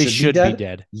 They They they should be should be dead.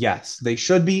 dead. Yes, they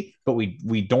should be, but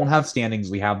we don't have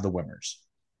standings. We have the winners.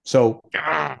 So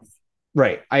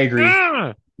right, I agree.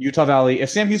 Utah Valley. If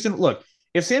Sam Houston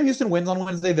wins on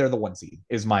Wednesday, they're the 1 seed.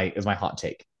 Is my hot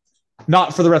take.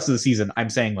 Not for the rest of the season. I'm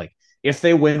saying like if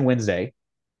they win Wednesday,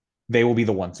 they will be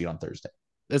the 1 seed on Thursday.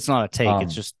 It's not a take.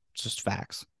 It's Um, just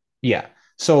facts. yeah.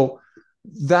 So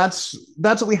that's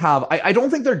what we have. I don't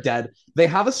think they're dead. They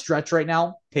have a stretch right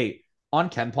now. Hey, on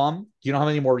Ken Palm, do you know how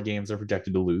many more games they're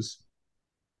projected to lose?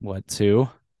 What, two?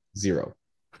 0.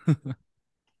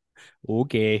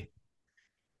 Okay.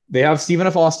 They have Stephen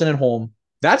F. Austin at home.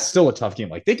 That's still a tough game.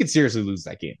 Like they could seriously lose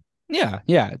that game. Yeah,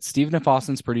 yeah. It's Stephen F.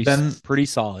 Austin's Then pretty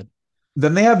solid.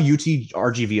 then they have UT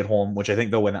RGV at home, which I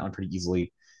think they'll win that one pretty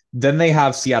easily. Then they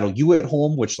have Seattle U at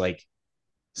home, which like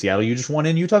Seattle U just won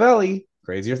in Utah Valley.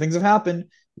 Crazier things have happened.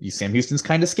 Sam Houston's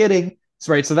kind of skidding.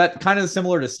 So, right. So that kind of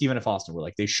similar to Stephen F. Austin. We're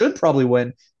like, they should probably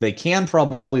win. They can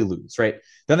probably lose, right?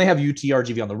 Then they have UT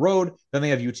RGV on the road. Then they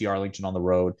have UT Arlington on the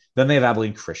road. Then they have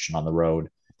Abilene Christian on the road.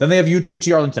 Then they have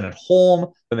UT Arlington at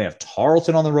home. Then they have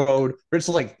Tarleton on the road. It's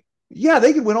like, yeah,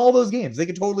 they could win all those games. They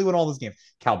could totally win all those games.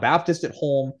 Cal Baptist at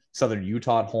home, Southern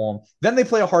Utah at home. Then they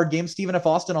play a hard game, Stephen F.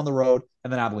 Austin on the road,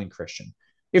 and then Abilene Christian.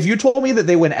 If you told me that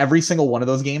they win every single one of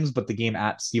those games, but the game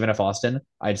at Stephen F. Austin,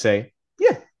 I'd say,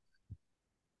 yeah.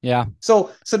 Yeah.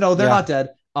 So no, they're Yeah. not dead.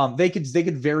 They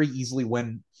could very easily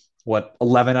win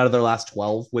 11 out of their last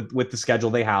 12 with the schedule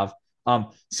they have.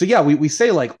 So yeah, we say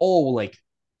like, oh, like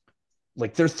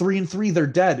they're 3-3, they're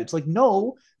dead. It's like,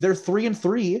 no, they're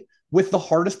 3-3 with the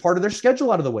hardest part of their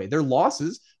schedule out of the way. Their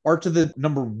losses are to the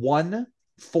number 1,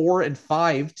 4, and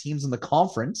 5 teams in the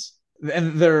conference.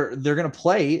 And they're gonna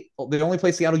play. They only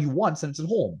play Seattle U once, and it's at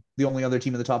home. The only other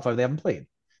team in the top 5 they haven't played.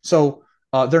 So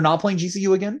they're not playing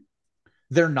GCU again.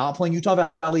 They're not playing Utah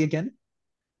Valley again.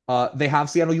 They have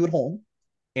Seattle U at home,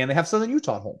 and they have Southern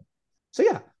Utah at home. So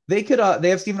yeah, they could. They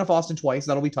have Stephen F. Austin twice.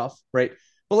 That'll be tough, right?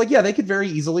 But like, yeah, they could very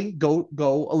easily go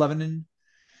 11-1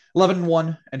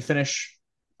 and finish.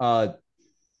 I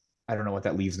don't know what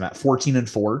that leaves them at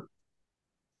 14-4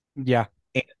 Yeah.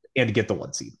 and get the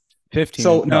 1 seed. 15.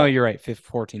 So No, no, you're right.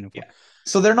 14 and 4. yeah.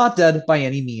 So they're not dead by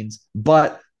any means,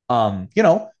 but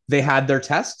they had their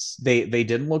tests. They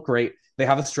didn't look great. They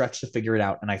have a stretch to figure it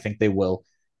out, and I think they will.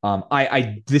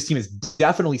 I this team is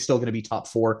definitely still going to be top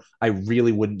 4. I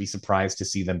really wouldn't be surprised to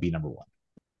see them be number 1.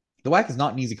 The WAC is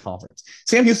not an easy conference.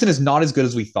 Sam Houston is not as good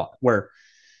as we thought. Where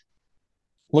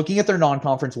looking at their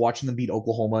non-conference, watching them beat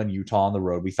Oklahoma and Utah on the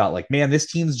road, we thought like, man,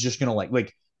 this team's just gonna like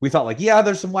we thought like, yeah,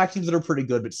 there's some WAC teams that are pretty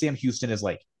good, but Sam Houston is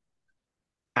like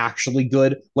actually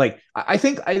good. Like I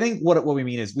think what we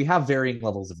mean is we have varying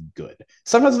levels of good.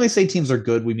 Sometimes when they say teams are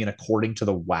good, we mean according to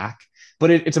the WAC. But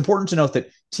it's important to note that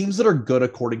teams that are good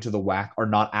according to the WAC are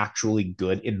not actually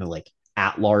good in the like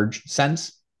at large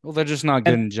sense. Well, they're just not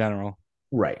good And in general.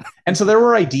 right. And so there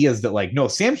were ideas that like, no,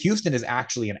 Sam Houston is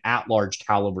actually an at large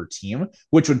caliber team,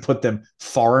 which would put them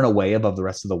far and away above the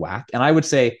rest of the WAC. And I would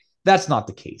say that's not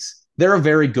the case. They're a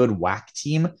very good WAC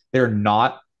team. They're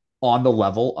not on the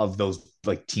level of those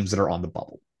like teams that are on the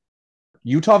bubble.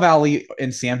 Utah Valley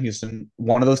and Sam Houston,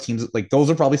 one of those teams, like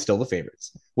those are probably still the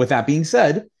favorites. With that being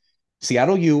said,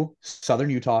 Seattle U, Southern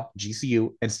Utah,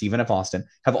 GCU, and Stephen F. Austin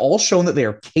have all shown that they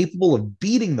are capable of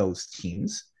beating those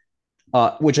teams,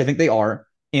 which I think they are.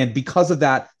 And because of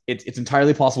that, it's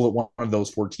entirely possible that one of those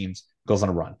 4 teams goes on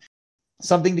a run.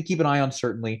 Something to keep an eye on,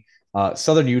 certainly.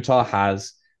 Southern Utah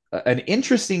has an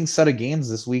interesting set of games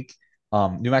this week.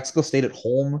 New Mexico State at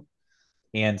home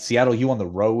and Seattle U on the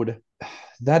road.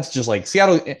 That's just like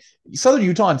Southern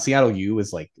Utah and Seattle U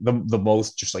is like the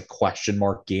most just like question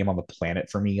mark game on the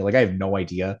planet for me. Like I have no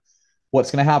idea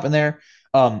what's going to happen there.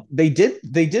 They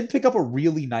did pick up a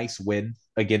really nice win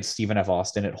against Stephen F.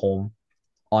 Austin at home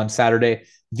on Saturday.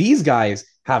 These guys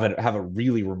have a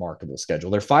really remarkable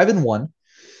schedule. They're 5-1.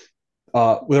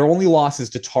 Their only loss is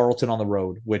to Tarleton on the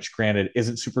road, which granted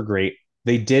isn't super great.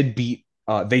 They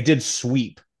did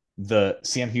sweep the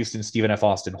Sam Houston Stephen F.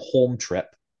 Austin home trip,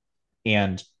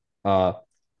 and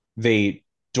they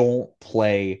don't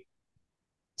play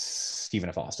Stephen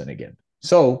F. Austin again.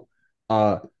 So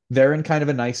they're in kind of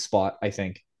a nice spot, I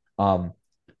think.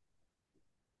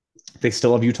 They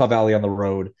still have Utah Valley on the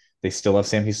road. They still have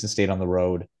Sam Houston State on the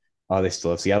road. They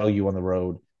still have Seattle U on the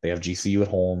road. They have GCU at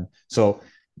home. So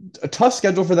a tough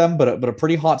schedule for them, but a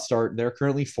pretty hot start. They're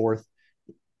currently fourth.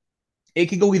 It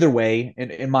could go either way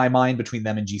in my mind between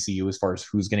them and GCU as far as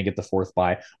who's going to get the fourth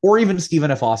bye, or even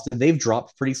Stephen F. Austin. They've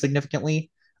dropped pretty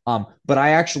significantly. But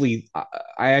I actually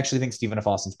think Stephen F.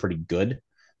 Austin's pretty good.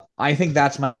 I think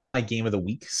that's my game of the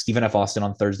week. Stephen F. Austin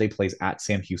on Thursday plays at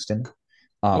Sam Houston.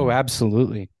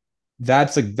 Absolutely.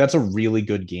 That's a really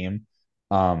good game.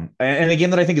 And a game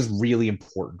that I think is really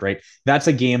important, right? That's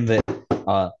a game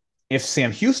that if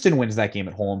Sam Houston wins that game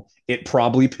at home, it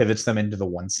probably pivots them into the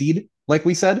 1 seed, like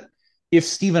we said. If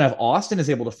Stephen F. Austin is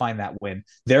able to find that win,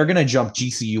 they're going to jump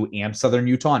GCU and Southern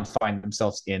Utah and find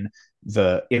themselves in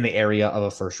the area of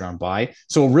a first round bye.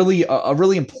 So a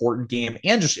really important game,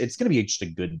 and it's going to be just a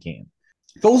good game.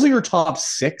 Those are your top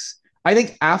 6. I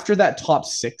think after that top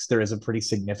 6, there is a pretty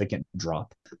significant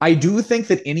drop. I do think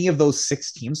that any of those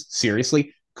 6 teams,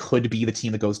 seriously, could be the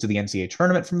team that goes to the NCAA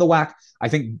tournament from the WAC. I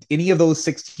think any of those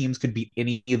 6 teams could beat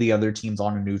any of the other teams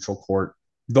on a neutral court.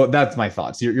 Though that's my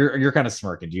thoughts. You're kind of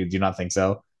smirking. Do you not think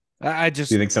so? Do you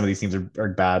think some of these teams are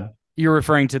bad? You're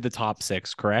referring to the top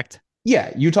 6, correct?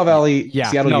 Yeah, Utah Valley,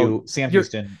 Seattle U, Sam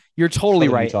Houston. You're totally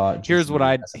right. Utah, here's what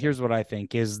I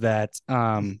think is that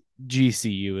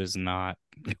GCU is not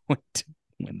going to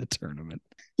win the tournament.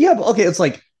 Yeah, but okay, it's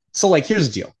like here's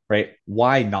the deal, right?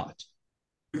 Why not?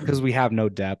 Because we have no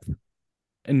depth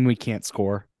and we can't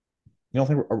score. You don't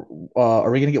think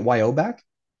are we going to get YO back?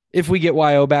 If we get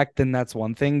YO back, then that's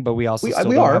one thing. But we also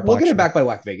we'll get it back by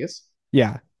WAC Vegas.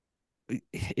 Yeah,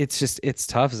 it's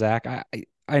tough, Zach.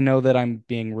 I know that I'm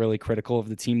being really critical of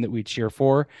the team that we cheer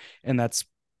for, and that's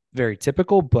very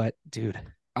typical. But dude,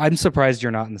 I'm surprised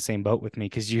you're not in the same boat with me,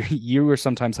 because you were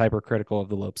sometimes hypercritical of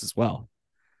the Lopes as well.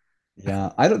 Yeah,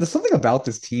 there's something about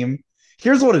this team.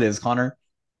 Here's what it is, Connor.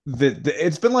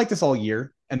 It's been like this all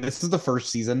year, and this is the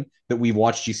first season that we've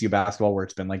watched GCU basketball where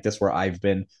it's been like this, where I've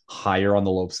been higher on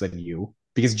the Lopes than you,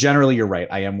 because generally you're right.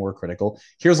 I am more critical.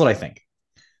 Here's what I think.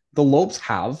 The Lopes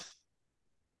have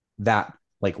that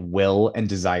like will and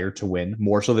desire to win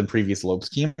more so than previous Lopes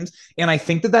teams. And I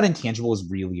think that intangible is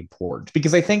really important,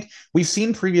 because I think we've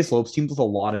seen previous Lopes teams with a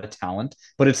lot of talent,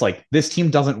 but it's like, this team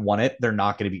doesn't want it. They're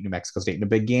not going to beat New Mexico State in a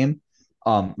big game.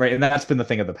 Right. And that's been the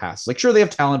thing of the past. Like, sure, they have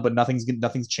talent, but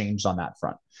nothing's changed on that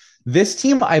front. This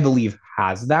team, I believe,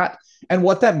 has that. And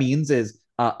what that means is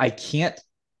I can't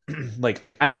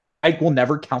I will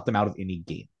never count them out of any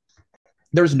game.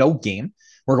 There's no game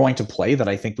we're going to play that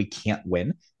I think we can't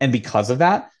win. And because of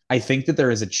that, I think that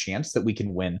there is a chance that we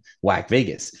can win WAC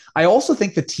Vegas. I also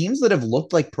think the teams that have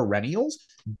looked like perennials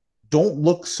don't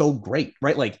look so great,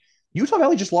 right? Like, Utah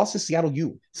Valley just lost to Seattle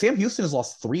U. Sam Houston has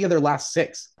lost 3 of their last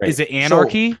 6. Right? Is it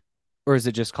anarchy or is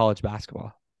it just college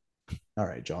basketball? All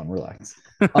right, John, relax.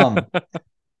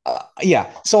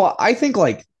 Yeah. So I think,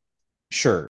 like,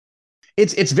 sure,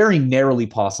 it's very narrowly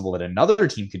possible that another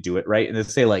team could do it, right? And they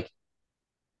say, like,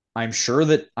 I'm sure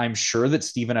that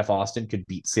Stephen F. Austin could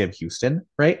beat Sam Houston,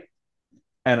 right?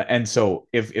 And so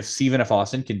if Stephen F.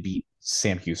 Austin can beat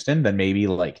Sam Houston, then maybe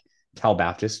like Cal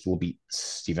Baptist will beat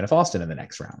Stephen F. Austin in the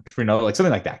next round. You know, like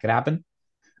something like that could happen.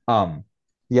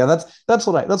 Yeah, that's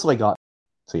what I got.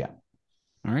 So yeah.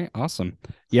 All right, awesome.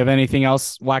 You have anything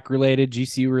else WAC related,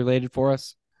 GCU related for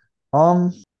us?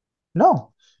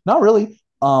 No, not really.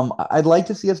 I'd like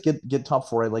to see us get top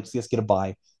 4. I'd like to see us get a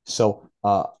bye. So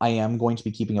I am going to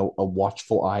be keeping a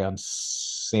watchful eye on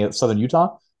Southern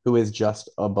Utah, who is just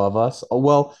above us.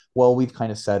 Well, we've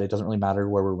kind of said it doesn't really matter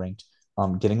where we're ranked.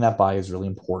 Getting that bye is really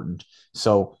important.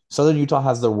 So Southern Utah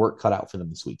has their work cut out for them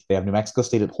this week. They have New Mexico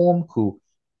State at home, who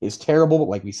is terrible, but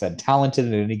like we said, talented,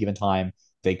 and at any given time,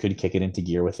 they could kick it into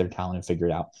gear with their talent and figure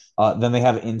it out. Then they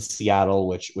have in Seattle,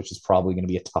 which is probably going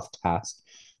to be a tough task.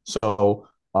 So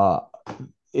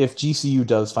if GCU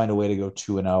does find a way to go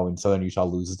 2-0 and Southern Utah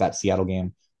loses that Seattle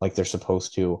game like they're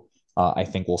supposed to, I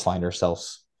think we'll find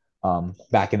ourselves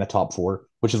back in the top 4,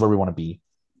 which is where we want to be.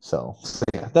 So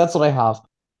yeah, that's what I have.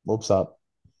 Lopes up.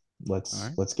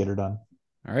 Let's get her done.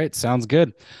 All right, sounds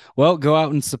good. Well, go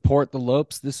out and support the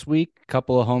Lopes this week. A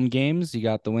couple of home games. You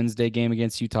got the Wednesday game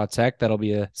against Utah Tech. That'll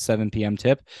be a 7 p.m.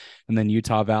 tip. And then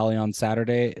Utah Valley on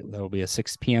Saturday. That'll be a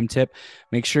 6 p.m. tip.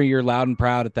 Make sure you're loud and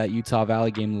proud at that Utah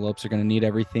Valley game. The Lopes are going to need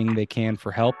everything they can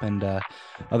for help. And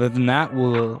other than that,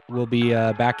 we'll be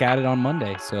back at it on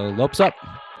Monday. So Lopes up.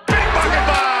 Big bucket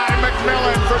by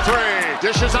McMillan for 3.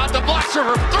 Dishes out to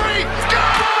Blesser for 3.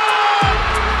 Good!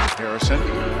 Harrison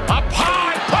up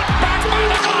high, put back by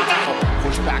the Koenig.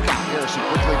 Push back out. Harrison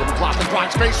Harrison quickly to McLaughlin,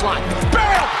 drives baseline.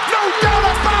 Bam! No doubt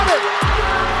about it!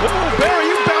 Oh, Barry,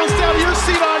 you bounced out of your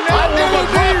seat on that. I did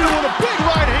McLaughlin with a big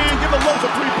right hand, give the Lowe's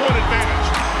a 3-point advantage.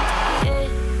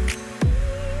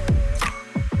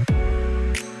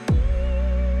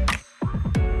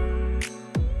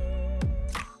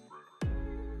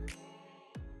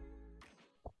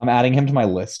 I'm adding him to my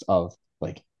list of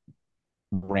like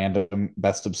random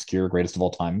best obscure greatest of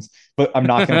all times, but I'm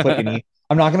not going to put any.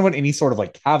 I'm not going to put any sort of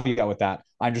like caveat with that.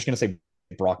 I'm just going to say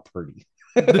Brock Purdy.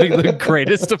 The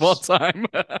greatest of all time.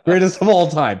 Greatest of all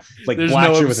time. Like There's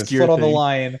Blackshear no with his foot on the thing.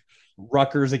 line.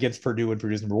 Rutgers against Purdue and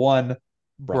Purdue's number one.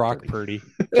 Brock Purdy.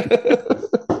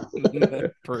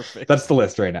 Perfect. That's the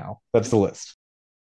list right now. That's the list.